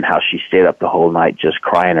out and how she stayed up the whole night just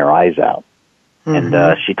crying her eyes out. Mm-hmm.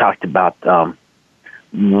 And she talked about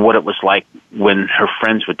what it was like when her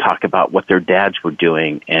friends would talk about what their dads were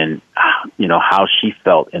doing and, how she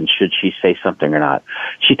felt and should she say something or not.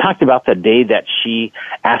 She talked about the day that she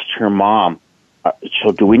asked her mom,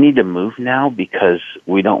 so do we need to move now because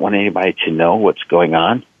we don't want anybody to know what's going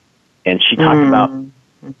on? And she talked about,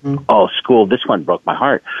 school, this one broke my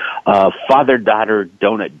heart, father-daughter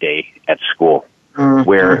donut day at school,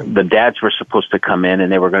 where the dads were supposed to come in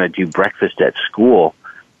and they were going to do breakfast at school,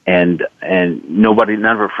 and none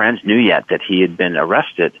of her friends knew yet that he had been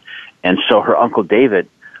arrested. And so her Uncle David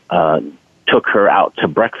took her out to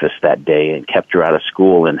breakfast that day and kept her out of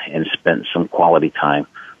school and spent some quality time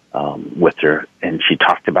with her, and she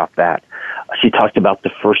talked about that. She talked about the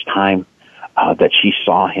first time that she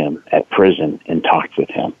saw him at prison and talked with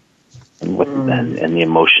him, and and the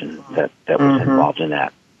emotion that was involved in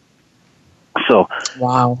that. So,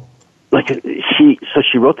 wow.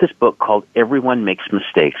 She wrote this book called "Everyone Makes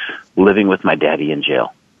Mistakes: Living with My Daddy in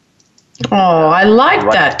Jail." Oh, I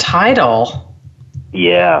like that title.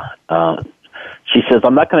 Yeah. She says,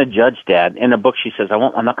 I'm not going to judge Dad. In the book, she says,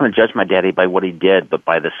 I'm not going to judge my daddy by what he did, but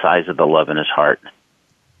by the size of the love in his heart.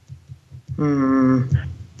 And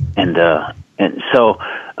so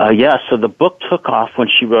the book took off when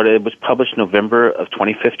she wrote it. It was published November of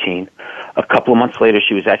 2015. A couple of months later,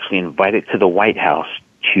 she was actually invited to the White House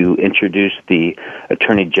to introduce the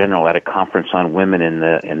Attorney General at a conference on women in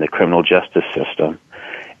the criminal justice system.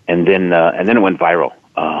 And then it went viral.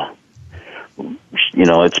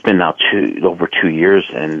 It's been now over 2 years,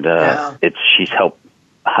 and she's helped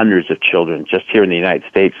hundreds of children just here in the United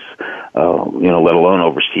States, let alone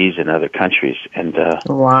overseas in other countries. And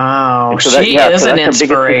wow, and so she is an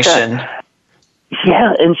inspiration.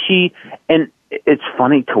 Yeah, and it's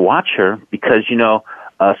funny to watch her because she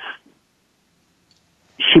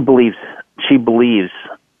believes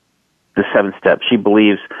the 7 steps. She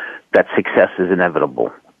believes that success is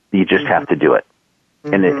inevitable. You just have to do it.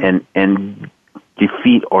 And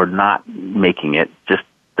defeat or not making it just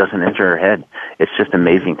doesn't enter her head. It's just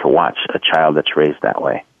amazing to watch a child that's raised that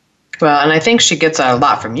way. Well, and I think she gets a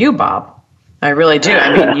lot from you, Bob. I really do.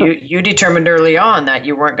 I mean, you determined early on that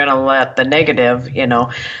you weren't going to let the negative,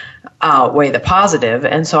 outweigh the positive,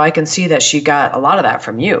 and so I can see that she got a lot of that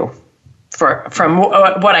from you. From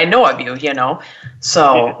what I know of you,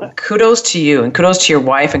 So kudos to you, and kudos to your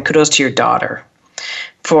wife, and kudos to your daughter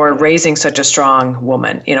for raising such a strong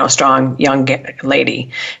woman, strong young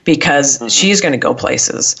lady, because she's going to go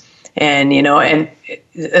places. And, and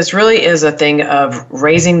this really is a thing of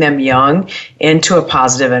raising them young into a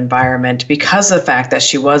positive environment because of the fact that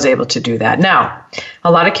she was able to do that. Now,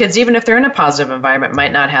 a lot of kids, even if they're in a positive environment,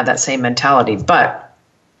 might not have that same mentality, but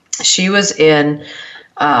she was in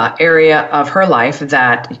area of her life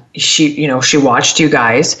that she watched you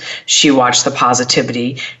guys, she watched the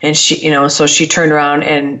positivity, and so she turned around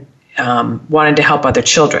and wanted to help other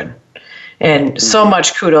children. And so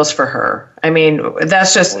much kudos for her. I mean,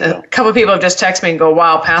 that's just, a couple of people have just texted me and go,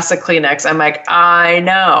 wow, pass the Kleenex. I'm like, I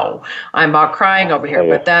know. I'm about crying over here.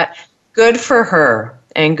 But that, good for her.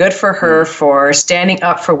 And good for her for standing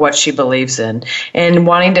up for what she believes in and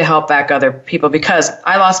wanting to help back other people, because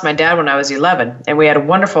I lost my dad when I was 11, and we had a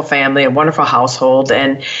wonderful family, a wonderful household.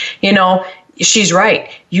 And, she's right.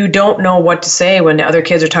 You don't know what to say when the other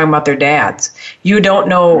kids are talking about their dads. You don't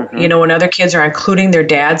know, when other kids are including their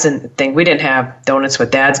dads and think we didn't have donuts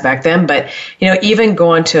with dads back then, but, even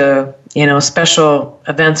going to, special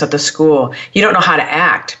events at the school, you don't know how to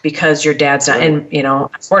act because your dad's not, and,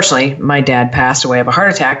 unfortunately, my dad passed away of a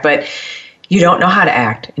heart attack, but you don't know how to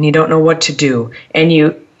act and you don't know what to do. And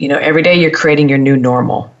every day you're creating your new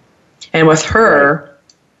normal. And with her,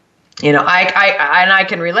 I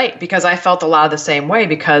can relate because I felt a lot of the same way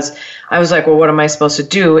because I was like, well, what am I supposed to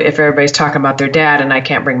do if everybody's talking about their dad and I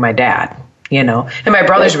can't bring my dad, and my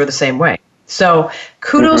brothers were the same way. So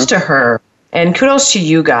kudos to her and kudos to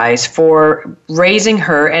you guys for raising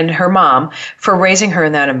her and her mom for raising her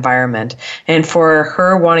in that environment and for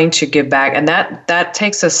her wanting to give back. And that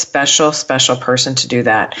takes a special, special person to do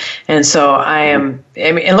that. And so and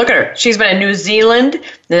look at her. She's been in New Zealand, and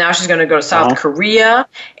now she's going to go to South Korea,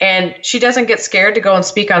 and she doesn't get scared to go and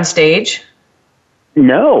speak on stage.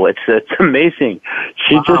 No, it's amazing.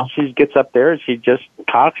 She gets up there and she just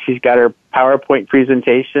talks. She's got her PowerPoint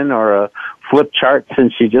presentation or a flip charts,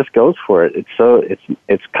 and she just goes for it.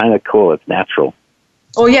 It's kind of cool. It's natural.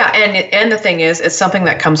 Oh yeah, and the thing is, it's something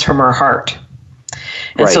that comes from her heart,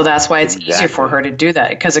 and so that's why it's easier for her to do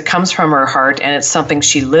that because it comes from her heart, and it's something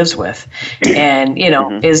she lives with, and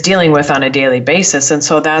is dealing with on a daily basis, and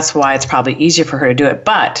so that's why it's probably easier for her to do it.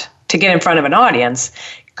 But to get in front of an audience,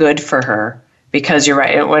 good for her. Because you're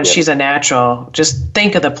right, when she's a natural, just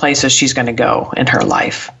think of the places she's going to go in her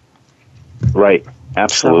life. Right,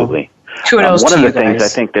 absolutely. So, kudos one to of you the things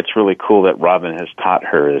guys. I think that's really cool that Robin has taught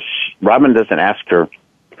her is Robin doesn't ask her,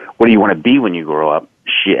 what do you want to be when you grow up?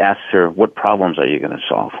 She asks her, what problems are you going to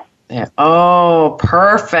solve? Yeah. Oh,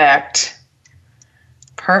 perfect.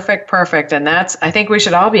 Perfect. And I think we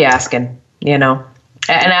should all be asking,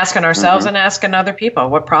 and asking ourselves and asking other people,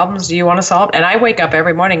 what problems do you want to solve? And I wake up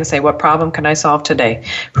every morning and say, what problem can I solve today?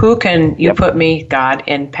 Who can you put me, God,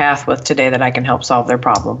 in path with today that I can help solve their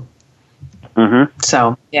problem?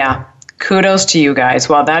 So, yeah, kudos to you guys.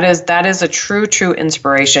 Well, that is a true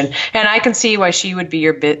inspiration. And I can see why she would be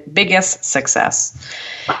your biggest success.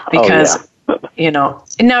 Because,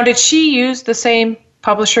 now did she use the same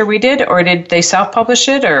publisher we did, or did they self-publish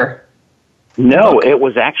it, or? No, it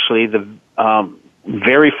was actually the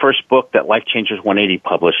very first book that Life Changers 180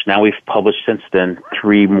 published. Now we've published since then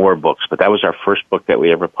 3 more books, but that was our first book that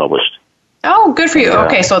we ever published. Oh, good for you.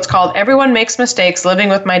 Okay, so it's called Everyone Makes Mistakes, Living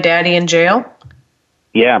with My Daddy in Jail?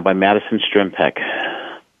 Yeah, by Madison Strimpeck.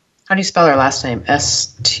 How do you spell her last name?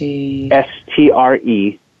 Strempek.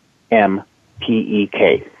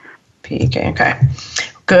 P-E-K, okay.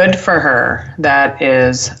 Good for her. That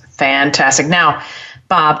is fantastic. Now,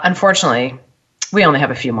 Bob, unfortunately, we only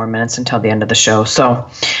have a few more minutes until the end of the show. So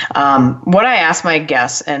what I ask my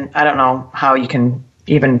guests, and I don't know how you can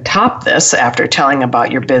even top this after telling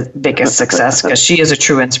about your biggest success, because she is a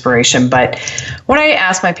true inspiration. But what I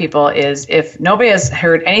ask my people is, if nobody has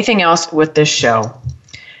heard anything else with this show,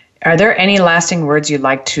 are there any lasting words you'd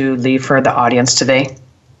like to leave for the audience today?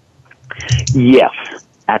 Yes.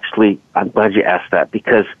 Actually, I'm glad you asked that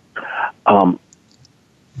because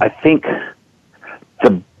I think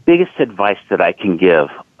the biggest advice that I can give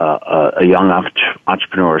a young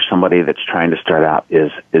entrepreneur, somebody that's trying to start out,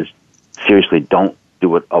 is seriously, don't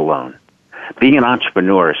do it alone. Being an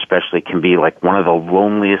entrepreneur especially can be like one of the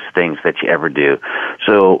loneliest things that you ever do.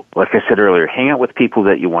 So, like I said earlier, hang out with people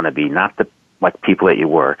that you want to be, not the people that you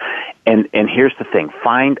were. And here's the thing,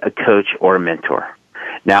 find a coach or a mentor.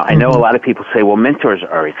 Now, I know a lot of people say, well, mentors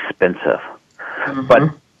are expensive. But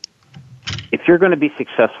if you're going to be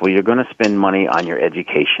successful, you're going to spend money on your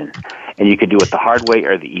education, and you could do it the hard way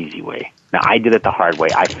or the easy way. Now, I did it the hard way.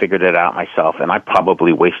 I figured it out myself, and I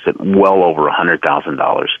probably wasted well over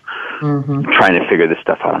 $100,000 trying to figure this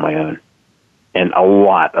stuff out on my own, and a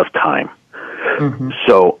lot of time.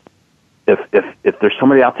 So if there's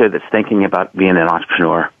somebody out there that's thinking about being an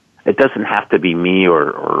entrepreneur, it doesn't have to be me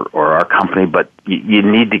or our company, but you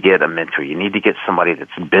need to get a mentor. You need to get somebody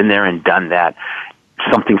that's been there and done that,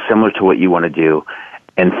 something similar to what you want to do,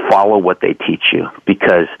 and follow what they teach you,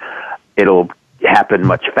 because it'll happen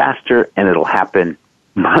much faster and it'll happen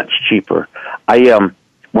much cheaper.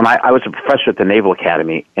 When I was a professor at the Naval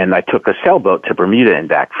Academy, and I took a sailboat to Bermuda and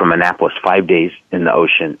back from Annapolis, 5 days in the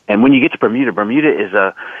ocean. And when you get to Bermuda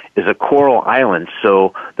is a coral island,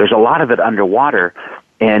 so there's a lot of it underwater.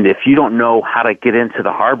 And if you don't know how to get into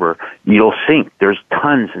the harbor, you'll sink. There's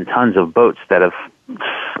tons and tons of boats that have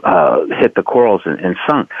hit the corals and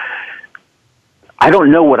sunk. I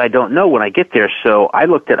don't know what I don't know when I get there, so I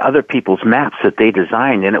looked at other people's maps that they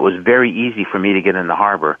designed, and it was very easy for me to get in the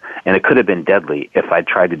harbor, and it could have been deadly if I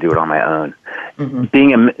tried to do it on my own. Mm-hmm.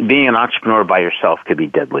 Being an entrepreneur by yourself could be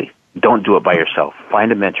deadly. Don't do it by yourself.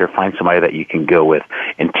 Find a mentor, find somebody that you can go with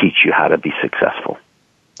and teach you how to be successful.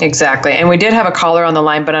 Exactly. And we did have a caller on the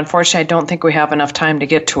line, but unfortunately, I don't think we have enough time to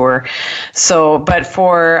get to her. So, but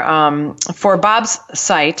for Bob's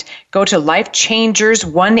site, go to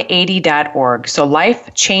lifechangers180.org. So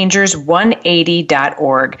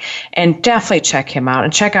lifechangers180.org, and definitely check him out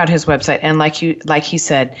and check out his website. And like he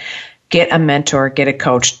said, get a mentor, get a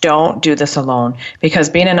coach. Don't do this alone, because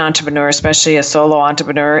being an entrepreneur, especially a solo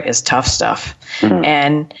entrepreneur, is tough stuff.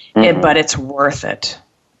 Mm-hmm. But it's worth it.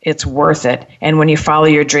 It's worth it. And when you follow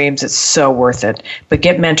your dreams, it's so worth it. But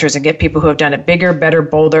get mentors and get people who have done it bigger, better,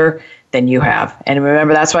 bolder than you have. And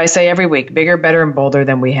remember, that's why I say every week, bigger, better, and bolder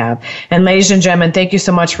than we have. And ladies and gentlemen, thank you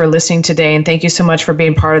so much for listening today. And thank you so much for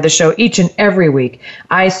being part of the show each and every week.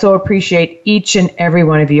 I so appreciate each and every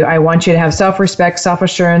one of you. I want you to have self-respect,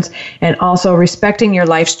 self-assurance, and also respecting your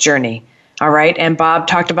life's journey. All right. And Bob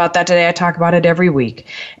talked about that today. I talk about it every week.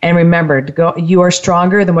 And remember, you are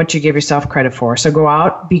stronger than what you give yourself credit for. So go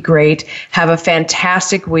out, be great. Have a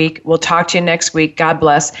fantastic week. We'll talk to you next week. God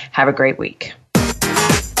bless. Have a great week.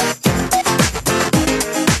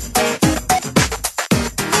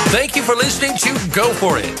 Thank you for listening to Go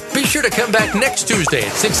For It. Be sure to come back next Tuesday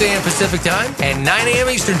at 6 a.m. Pacific Time and 9 a.m.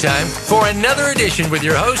 Eastern Time for another edition with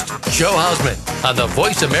your host, Joe Hausman, on the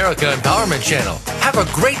Voice America Empowerment Channel. Have a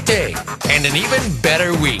great day and an even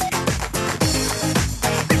better week.